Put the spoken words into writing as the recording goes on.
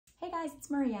Hey guys, it's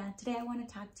Maria. Today I want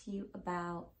to talk to you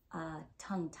about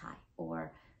tongue tie,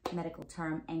 or medical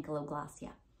term Ankyloglossia.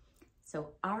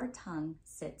 So our tongue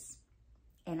sits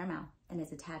in our mouth and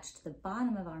is attached to the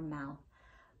bottom of our mouth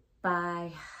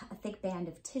by a thick band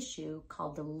of tissue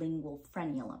called the lingual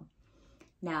frenulum.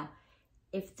 Now,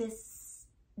 if this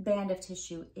band of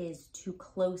tissue is too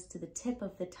close to the tip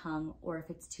of the tongue, or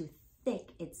if it's too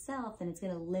thick itself, then it's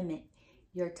going to limit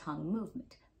your tongue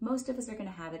movement. Most of us are going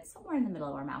to have it somewhere in the middle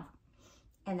of our mouth,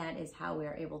 and that is how we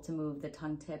are able to move the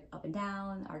tongue tip up and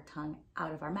down, our tongue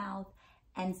out of our mouth,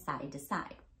 and side to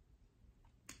side.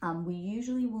 We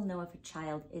usually will know if a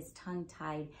child is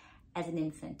tongue-tied as an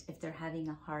infant, if they're having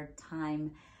a hard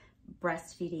time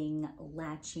breastfeeding,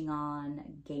 latching on,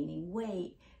 gaining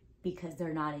weight, because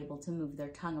they're not able to move their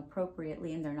tongue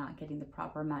appropriately and they're not getting the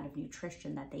proper amount of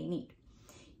nutrition that they need.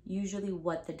 Usually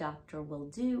what the doctor will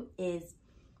do is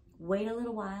wait a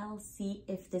little while, see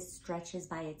if this stretches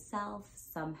by itself,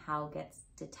 somehow gets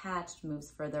detached,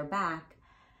 moves further back.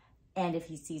 And if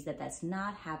he sees that that's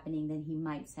not happening, then he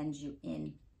might send you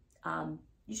in,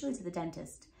 usually to the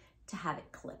dentist, to have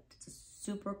it clipped. It's a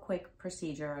super quick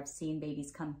procedure. I've seen babies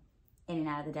come in and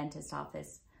out of the dentist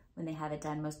office when they have it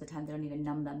done. Most of the time they don't even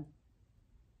numb them.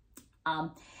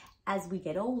 As we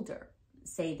get older,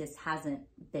 say this hasn't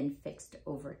been fixed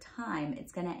over time,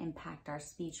 it's going to impact our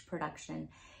speech production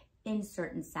in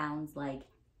certain sounds like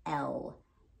L,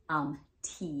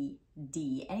 T,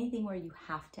 D, anything where you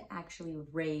have to actually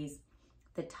raise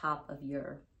the tip of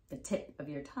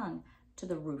your tongue to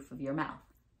the roof of your mouth.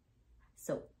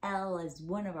 So L is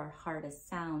one of our hardest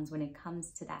sounds when it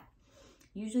comes to that.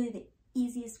 Usually the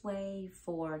easiest way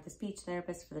for the speech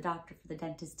therapist, for the doctor, for the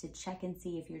dentist to check and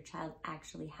see if your child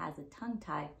actually has a tongue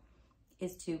tie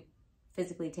is to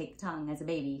physically take the tongue as a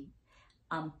baby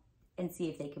and see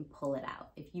if they can pull it out.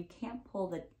 If you can't pull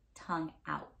the tongue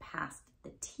out past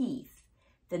the teeth,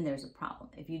 then there's a problem.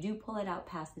 If you do pull it out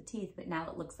past the teeth, but now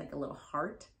it looks like a little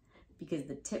heart because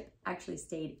the tip actually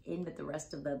stayed in, but the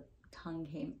rest of the tongue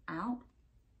came out,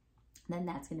 then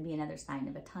that's going to be another sign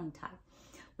of a tongue tie.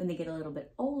 When they get a little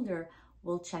bit older,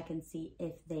 we'll check and see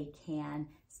if they can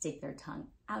stick their tongue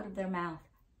out of their mouth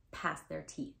past their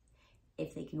teeth.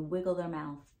 If they can wiggle their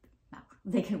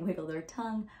they can wiggle their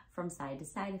tongue from side to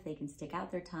side, if they can stick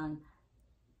out their tongue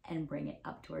and bring it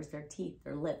up towards their teeth,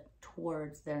 their lip,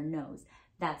 towards their nose.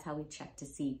 That's how we check to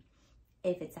see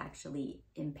if it's actually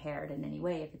impaired in any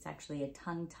way, if it's actually a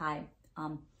tongue tie.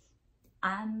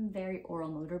 I'm very oral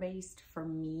motor based. For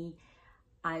me,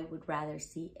 I would rather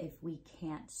see if we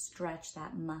can't stretch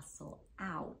that muscle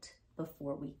out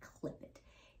before we clip it.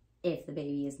 If the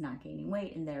baby is not gaining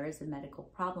weight and there is a medical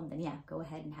problem, then yeah, go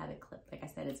ahead and have it clipped. Like I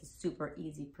said, it's a super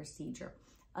easy procedure.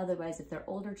 Otherwise, if they're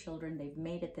older children, they've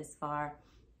made it this far,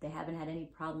 they haven't had any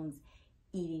problems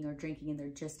eating or drinking, and they're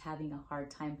just having a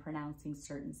hard time pronouncing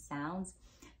certain sounds,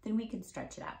 then we can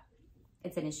stretch it out.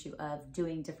 It's an issue of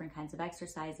doing different kinds of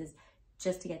exercises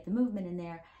just to get the movement in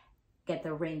there, get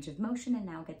the range of motion, and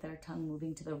now get their tongue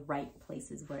moving to the right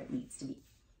places where it needs to be.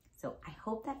 So I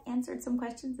hope that answered some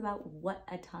questions about what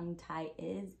a tongue tie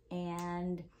is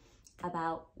and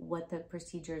about what the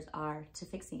procedures are to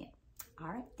fixing it. All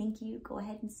right, thank you. Go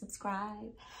ahead and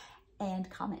subscribe and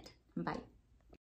comment. Bye.